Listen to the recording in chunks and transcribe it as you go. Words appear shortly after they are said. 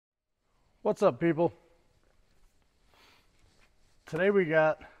What's up, people? Today we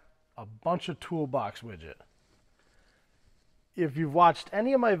got a bunch of Toolbox Widget. If you've watched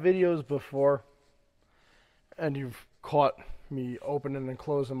any of my videos before and you've caught me opening and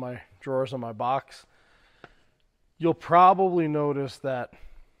closing my drawers in my box, you'll probably notice that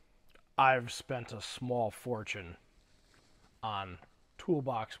I've spent a small fortune on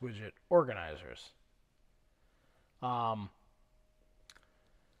Toolbox Widget organizers.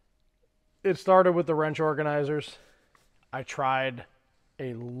 It started with the wrench organizers. I tried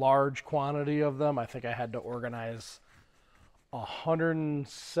a large quantity of them. I think I had to organize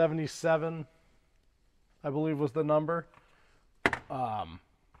 177, I believe was the number,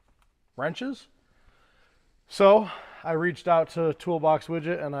 wrenches. So I reached out to Toolbox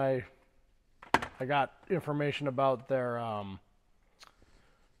Widget and I got information about their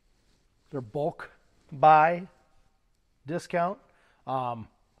bulk buy discount.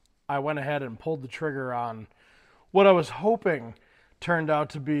 I went ahead and pulled the trigger on what I was hoping turned out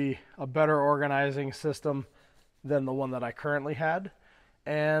to be a better organizing system than the one that I currently had.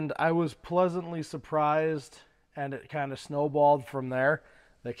 And I was pleasantly surprised, and it kind of snowballed from there.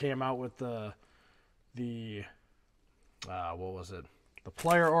 They came out with the what was it? The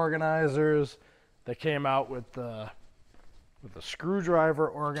player organizers. They came out with the screwdriver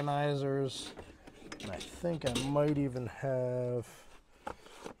organizers. And I think I might even have,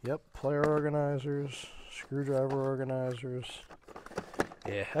 yep, player organizers, screwdriver organizers.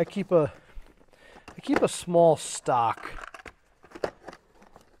 Yeah, I keep a small stock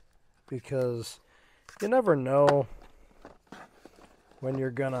because you never know when you're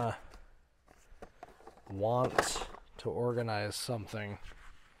gonna want to organize something.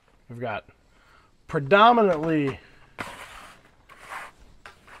 We've got predominantly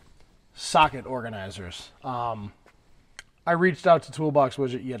socket organizers. I reached out to Toolbox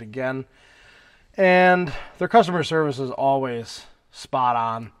Widget yet again, and their customer service is always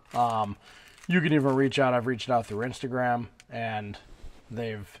spot on. You can even reach out. I've reached out through Instagram, and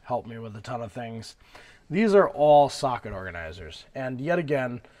they've helped me with a ton of things. These are all socket organizers, and yet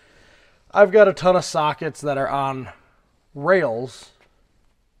again, I've got a ton of sockets that are on rails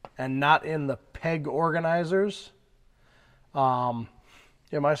and not in the peg organizers in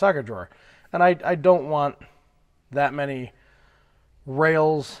my socket drawer. And I don't want that many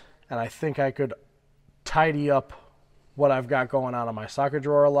rails, and I think I could tidy up what I've got going on in my socket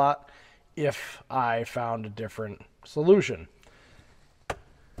drawer a lot if I found a different solution.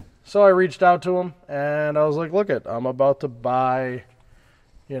 So I reached out to them and I was like, look it, I'm about to buy,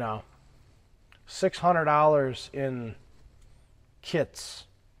 $600 in kits.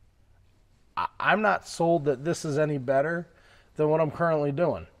 I'm not sold that this is any better than what I'm currently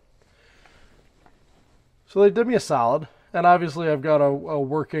doing. So they did me a solid, and obviously I've got a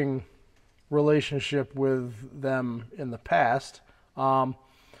working relationship with them in the past. So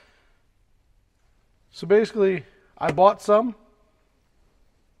basically, I bought some,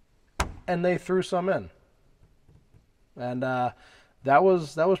 and they threw some in, and that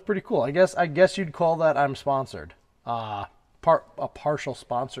was pretty cool. I guess you'd call that I'm sponsored, a partial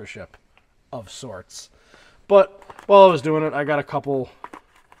sponsorship of sorts. But while I was doing it, I got a couple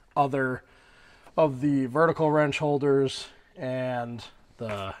other of the vertical wrench holders and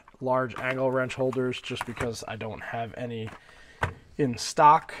the large angle wrench holders, just because I don't have any in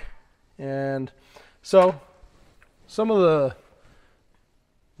stock. And so some of the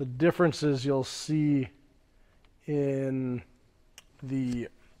differences you'll see in the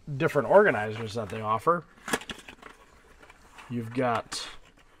different organizers that they offer. You've got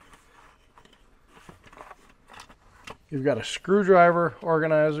a screwdriver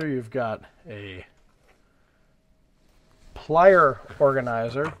organizer, you've got a plier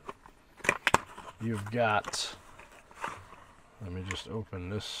organizer, you've got, let me just open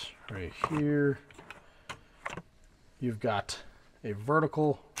this right here, you've got a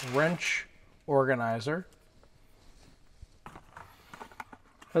vertical wrench organizer,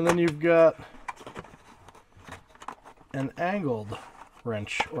 and then you've got an angled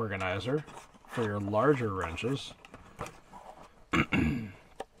wrench organizer for your larger wrenches.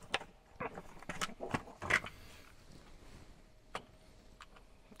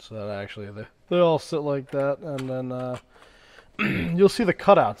 So that actually, they all sit like that, and then you'll see the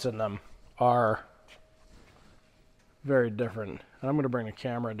cutouts in them are very different. And I'm going to bring the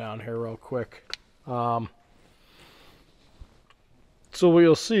camera down here real quick. So what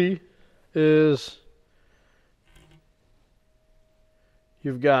you'll see is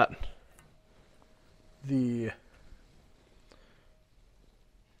you've got the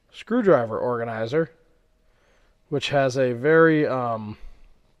screwdriver organizer, which has a very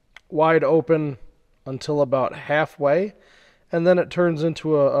wide open until about halfway, and then it turns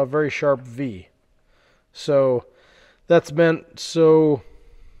into a very sharp V. So that's meant so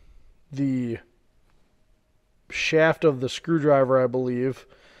the shaft of the screwdriver, I believe,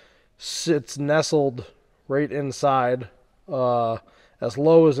 sits nestled right inside, as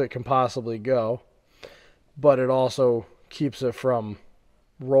low as it can possibly go, but it also keeps it from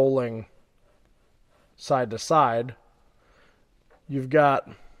rolling side to side. You've got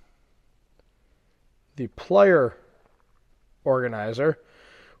the plier organizer,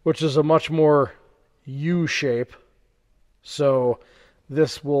 which is a much more U shape. So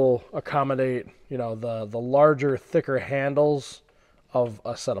this will accommodate, you know, the larger, thicker handles of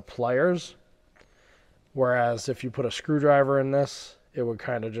a set of pliers. Whereas if you put a screwdriver in this, it would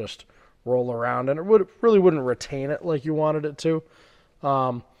kind of just roll around, and it really wouldn't retain it like you wanted it to.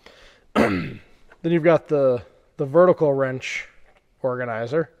 Then you've got the vertical wrench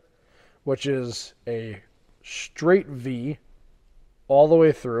organizer, which is a straight V all the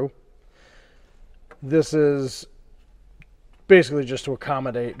way through. This is basically just to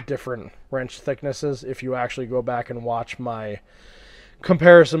accommodate different wrench thicknesses. If you actually go back and watch my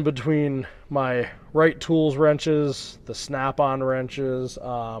comparison between my Right Tools wrenches, the Snap-on wrenches,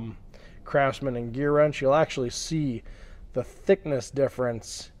 Craftsman and Gear wrench, you'll actually see the thickness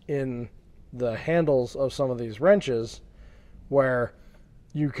difference in the handles of some of these wrenches, where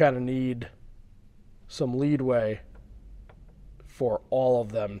you kind of need some leadway for all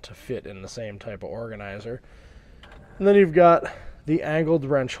of them to fit in the same type of organizer. And then you've got the angled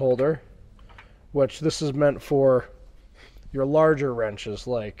wrench holder, which this is meant for your larger wrenches,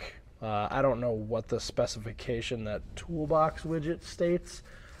 like I don't know what the specification that Toolbox Widget states.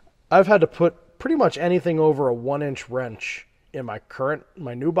 I've had to put pretty much anything over a 1-inch wrench in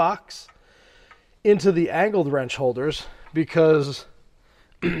my new box into the angled wrench holders, because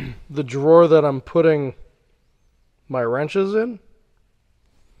the drawer that I'm putting my wrenches in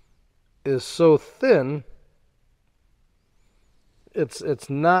is so thin, it's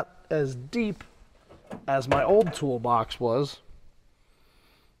not as deep as my old toolbox was.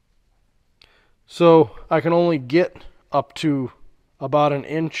 So I can only get up to about 1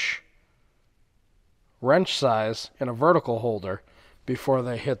 inch wrench size in a vertical holder before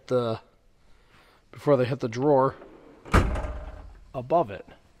they hit the drawer above it.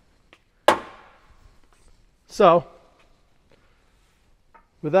 So,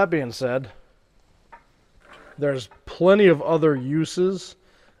 with that being said, there's plenty of other uses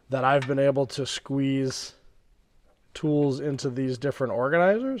that I've been able to squeeze tools into these different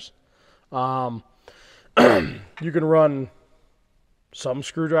organizers. You can run some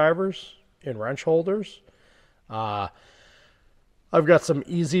screwdrivers in wrench holders. I've got some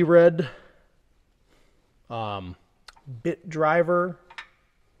Easy Red bit driver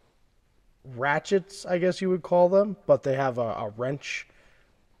ratchets, I guess you would call them, but they have a wrench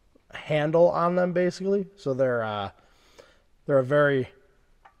handle on them, basically. So they're a very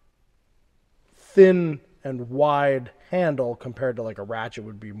thin and wide handle compared to like a ratchet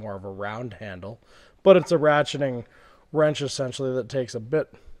would be more of a round handle, but it's a ratcheting wrench essentially that takes a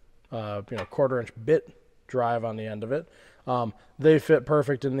bit, 1/4-inch bit drive on the end of it. They fit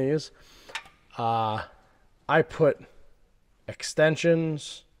perfect in these. I put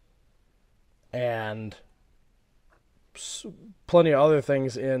extensions and plenty of other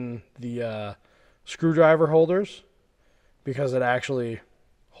things in the screwdriver holders, because it actually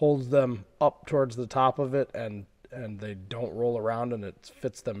holds them up towards the top of it, and they don't roll around, and it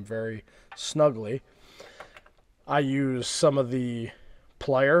fits them very snugly. I use some of the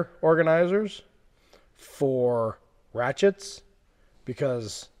plier organizers for ratchets,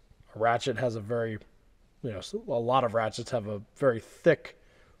 because a ratchet has a very, a lot of ratchets have a very thick,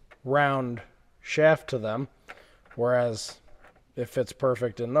 round shaft to them, whereas it fits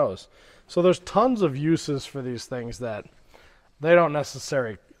perfect in those. So there's tons of uses for these things that they don't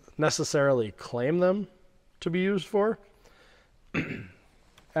necessarily claim them to be used for.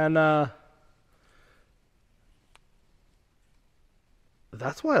 And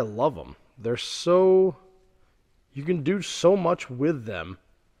that's why I love them. They're so, you can do so much with them.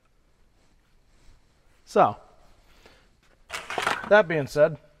 So, that being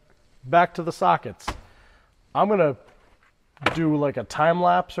said, back to the sockets. I'm going to do like a time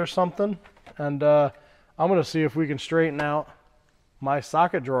lapse or something, and I'm going to see if we can straighten out my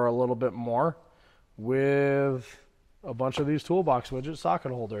socket drawer a little bit more with a bunch of these Toolbox Widget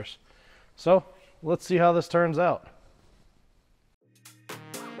socket holders. So let's see how this turns out.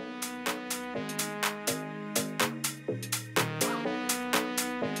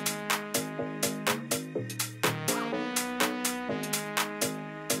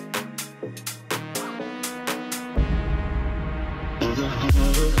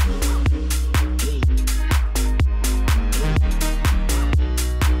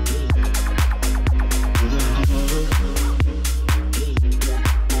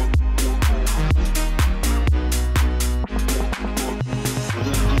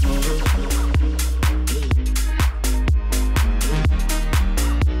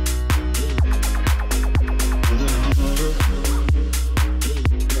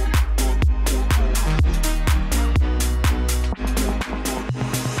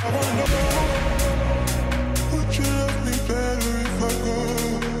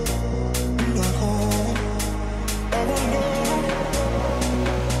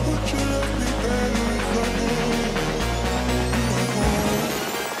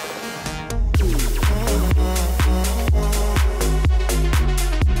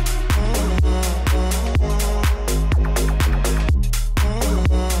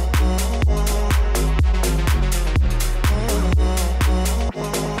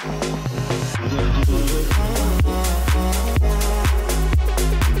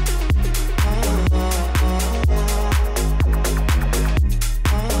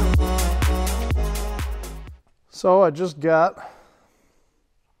 So I just got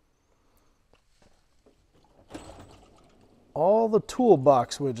all the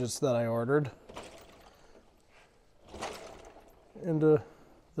Toolbox widgets that I ordered into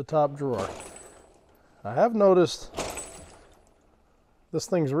the top drawer. I have noticed this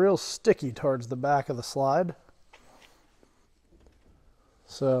thing's real sticky towards the back of the slide.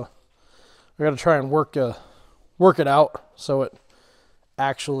 So I got to try and work it out so it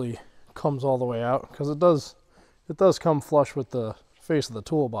actually comes all the way out, because it does come flush with the face of the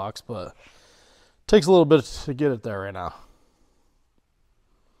toolbox, but it takes a little bit to get it there right now.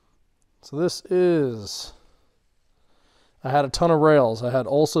 So this is, I had a ton of rails. I had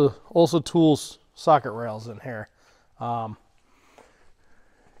also Tools socket rails in here. You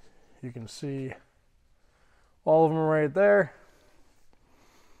can see all of them right there.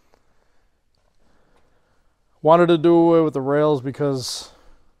 Wanted to do away with the rails because,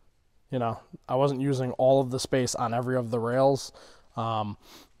 you know, I wasn't using all of the space on every of the rails,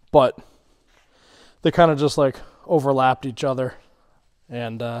 but they kind of just like overlapped each other.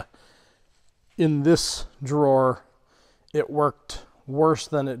 And in this drawer, it worked worse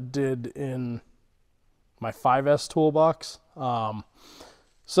than it did in my 5S toolbox.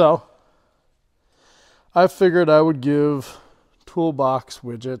 So I figured I would give Toolbox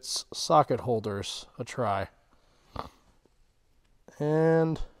Widgets socket holders a try.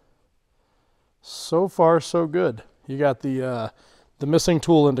 And so far, so good. You got the missing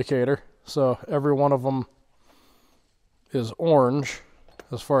tool indicator. So every one of them is orange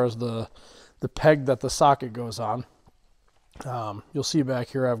as far as the peg that the socket goes on. You'll see back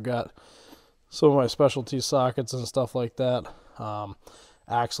here I've got some of my specialty sockets and stuff like that.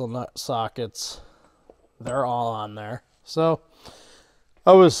 Axle nut sockets, they're all on there. So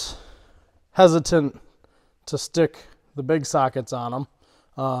I was hesitant to stick the big sockets on them.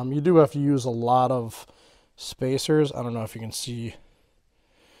 You do have to use a lot of spacers. I don't know if you can see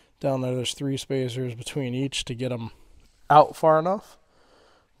down there, there's 3 spacers between each to get them out far enough,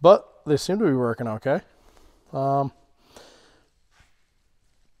 but they seem to be working okay. I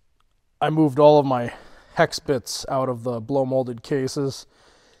moved all of my hex bits out of the blow molded cases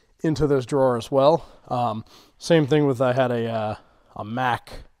into this drawer as well. Same thing with, I had a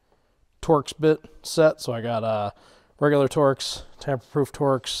Mac Torx bit set, so I got regular Torx, tamper-proof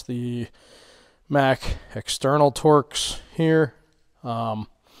Torx, the Mac external Torx here.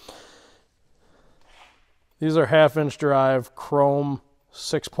 These are 1/2-inch drive chrome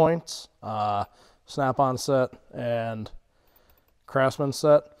 6 points, snap-on set and Craftsman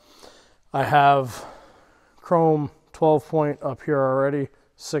set. I have chrome 12-point up here already,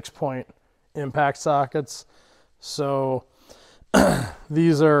 6-point impact sockets. So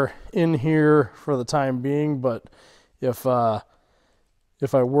these are in here for the time being, but if I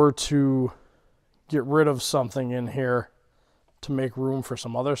were to get rid of something in here to make room for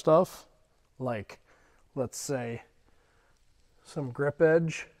some other stuff, like let's say some grip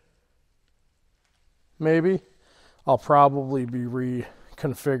edge, maybe, I'll probably be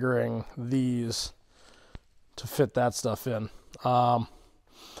reconfiguring these to fit that stuff in. I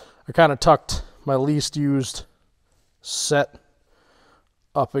kind of tucked my least used set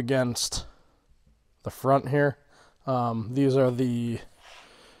up against the front here. These are the,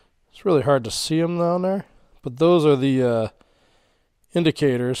 it's really hard to see them down there, but those are the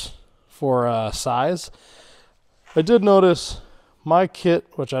indicators for size. I did notice my kit,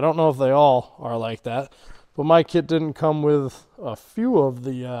 which I don't know if they all are like that, but my kit didn't come with a few of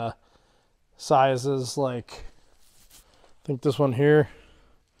the sizes, like I think this one here,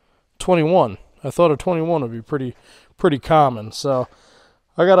 21. I thought a 21 would be pretty common, so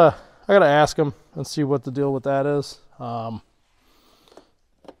I gotta ask them and see what the deal with that is.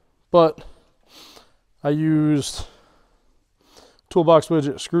 But I used Toolbox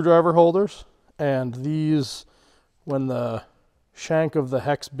Widget screwdriver holders, and these, when the shank of the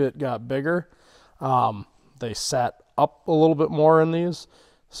hex bit got bigger, they sat up a little bit more in these,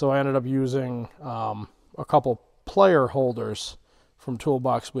 so I ended up using a couple player holders from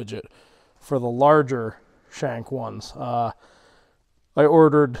Toolbox Widget for the larger shank ones. I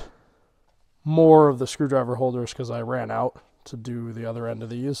ordered more of the screwdriver holders because I ran out to do the other end of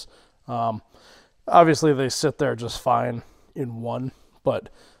these. Obviously they sit there just fine in one, but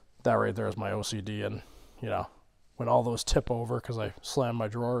that right there is my OCD, and you know, when all those tip over because I slammed my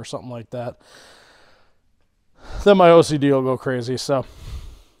drawer or something like that, then my OCD will go crazy. So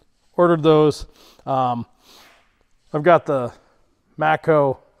ordered those. I've got the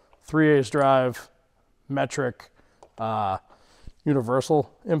Matco 3/8 drive metric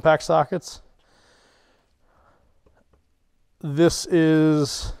universal impact sockets. This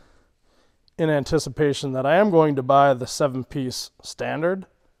is in anticipation that I am going to buy the 7-piece standard.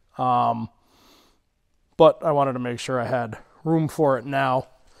 But I wanted to make sure I had room for it now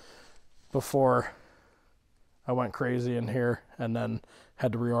before I went crazy in here and then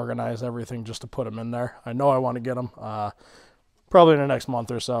had to reorganize everything just to put them in there. I know I want to get them. Probably in the next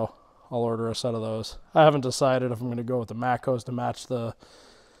month or so, I'll order a set of those. I haven't decided if I'm going to go with the Macos to match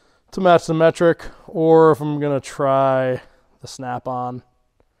the metric, or if I'm going to try the Snap-on,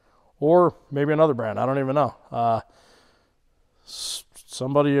 or maybe another brand. I don't even know.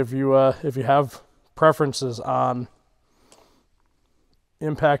 Somebody, if you have preferences on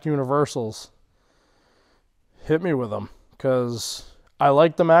impact universals, hit me with them, because I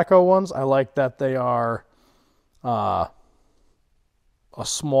like the Mako ones. I like that they are a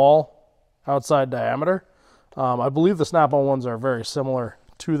small outside diameter. I believe the Snap-on ones are very similar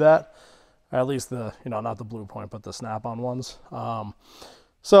to that, at least the, not the Blue Point, but the Snap-on ones.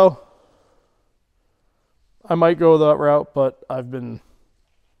 So I might go that route, but I've been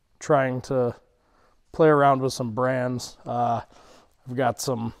trying to play around with some brands. I've got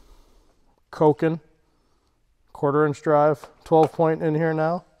some Koken 1/4-inch drive 12-point in here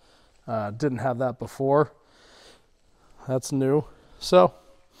now. Didn't have that before. That's new. So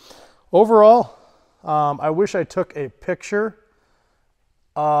overall, I wish I took a picture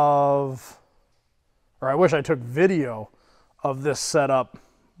of, or I wish I took video of this setup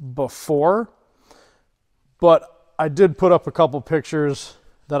before, but I did put up a couple pictures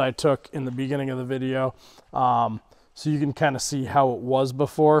that I took in the beginning of the video, so you can kind of see how it was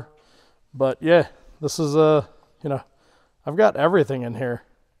before. But yeah, this is I've got everything in here,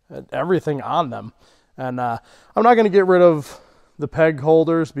 everything on them, and I'm not going to get rid of the peg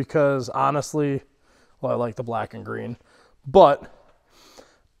holders because honestly, well, I like the black and green, but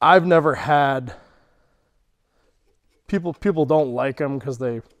I've never had, people don't like them because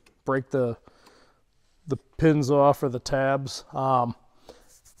they break the pins off or the tabs.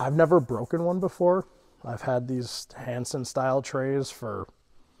 I've never broken one before. I've had these Hansen style trays for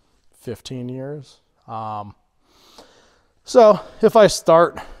 15 years. So if I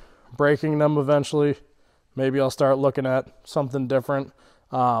start breaking them eventually, maybe I'll start looking at something different.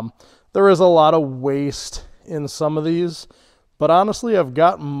 There is a lot of waste in some of these, but honestly, I've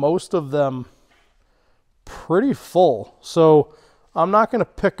got most of them pretty full. So I'm not going to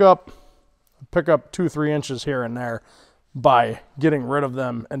pick up 2-3 inches here and there by getting rid of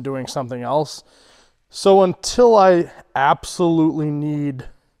them and doing something else. So until I absolutely need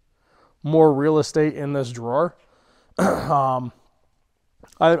more real estate in this drawer, I'm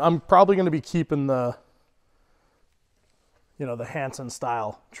probably going to be keeping the Hansen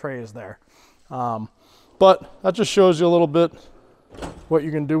style trays there. But that just shows you a little bit what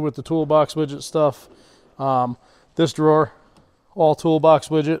you can do with the Toolbox Widget stuff. This drawer, all Toolbox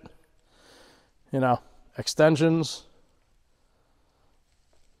Widget, extensions,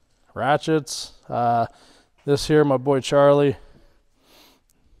 ratchets. This here, my boy Charlie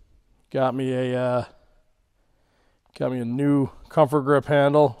got me a new comfort grip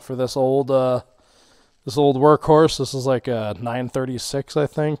handle for this old workhorse. This is like a 936, I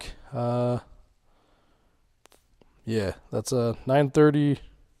think. Yeah, that's a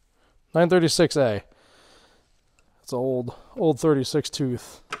 936A. It's an old 36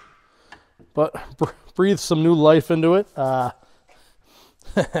 tooth, but breathe some new life into it.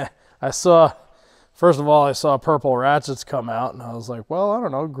 First of all, I saw purple ratchets come out, and I was like, well, I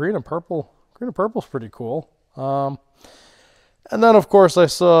don't know, green and purple's pretty cool. And then of course I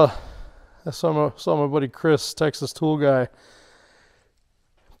saw my buddy Chris, Texas Tool Guy,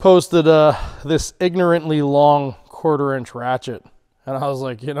 posted this ignorantly long 1/4-inch ratchet, and I was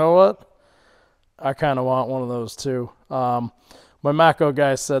like, you know what? I kind of want one of those too. My Mako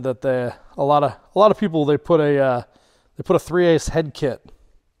guy said that a lot of people, they put a 3/8 head kit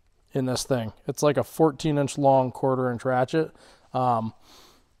in this thing. It's like a 14-inch long 1/4-inch ratchet,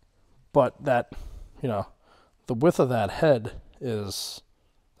 but that, the width of that head that's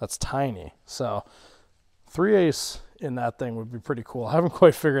tiny. So 3/8 in that thing would be pretty cool. I haven't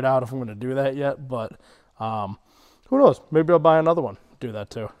quite figured out if I'm going to do that yet, but who knows? Maybe I'll buy another one, do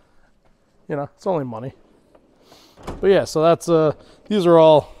that too. It's only money. But yeah, so that's these are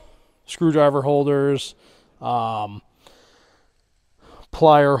all screwdriver holders,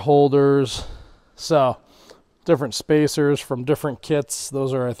 plier holders, so different spacers from different kits.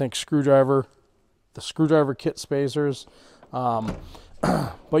 Those are, I think, the screwdriver kit spacers.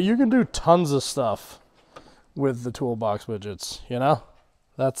 But you can do tons of stuff with the Toolbox Widgets,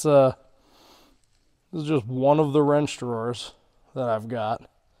 That's this is just one of the wrench drawers that I've got.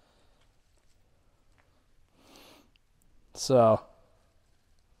 So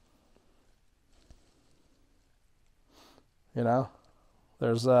You know,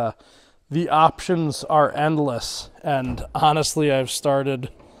 there's the options are endless, and honestly, I've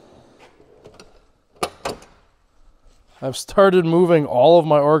started moving all of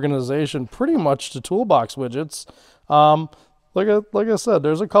my organization pretty much to Toolbox Widgets. Like I said,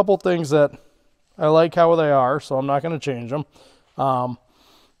 there's a couple things that I like how they are, so I'm not going to change them.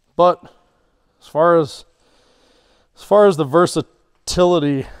 But as far as the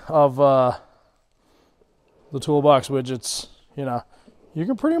versatility of the Toolbox Widgets, you know, you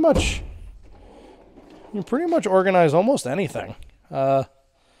can pretty much organize almost anything.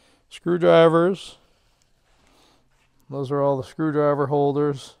 Screwdrivers. Those are all the screwdriver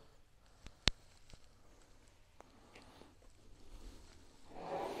holders.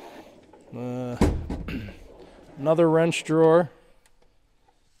 Another wrench drawer.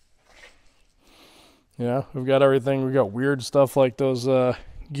 Yeah, we've got everything. We've got weird stuff like those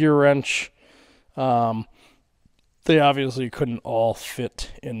gear wrench. They obviously couldn't all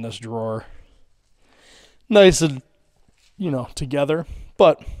fit in this drawer nice and, you know, together.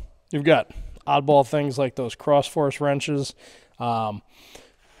 But you've got oddball things like those cross force wrenches.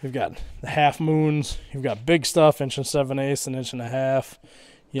 You've got the half moons. You've got big stuff, 1 7/8, 1 1/2.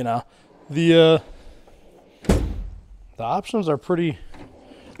 You know, the options are pretty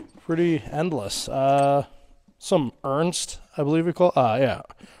endless. Some Ernst, I believe we call. Yeah,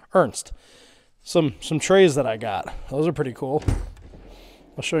 Ernst. Some trays that I got. Those are pretty cool.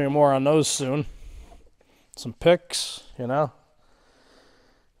 I'll show you more on those soon. Some picks, you know.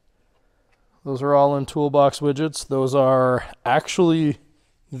 Those are all in Toolbox Widgets. Those are actually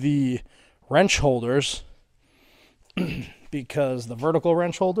the wrench holders, because the vertical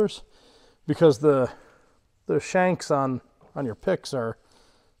wrench holders, because the shanks on your picks are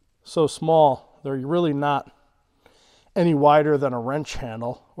so small, they're really not any wider than a wrench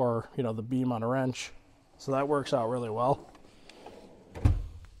handle, or, you know, the beam on a wrench. So that works out really well.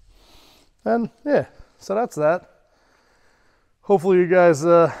 And yeah, so that's that. Hopefully you guys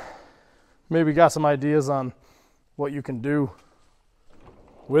maybe got some ideas on what you can do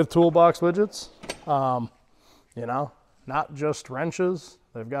with Toolbox Widgets. You know, not just wrenches.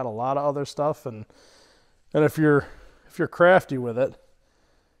 They've got a lot of other stuff, and if you're crafty with it,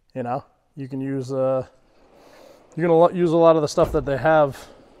 you know, you can use you're gonna use a lot of the stuff that they have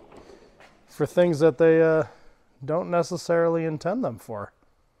for things that they don't necessarily intend them for.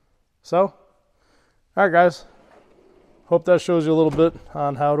 So, all right, guys. Hope that shows you a little bit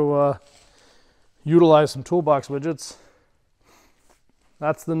on how to utilize some Toolbox Widgets.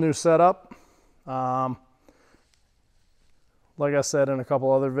 That's the new setup. Like I said in a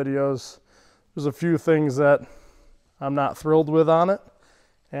couple other videos, there's a few things that I'm not thrilled with on it,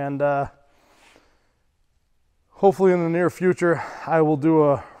 and hopefully in the near future I will do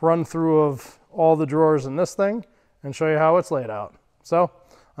a run through of all the drawers in this thing and show you how it's laid out. So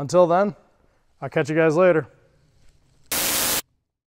until then, I'll catch you guys later.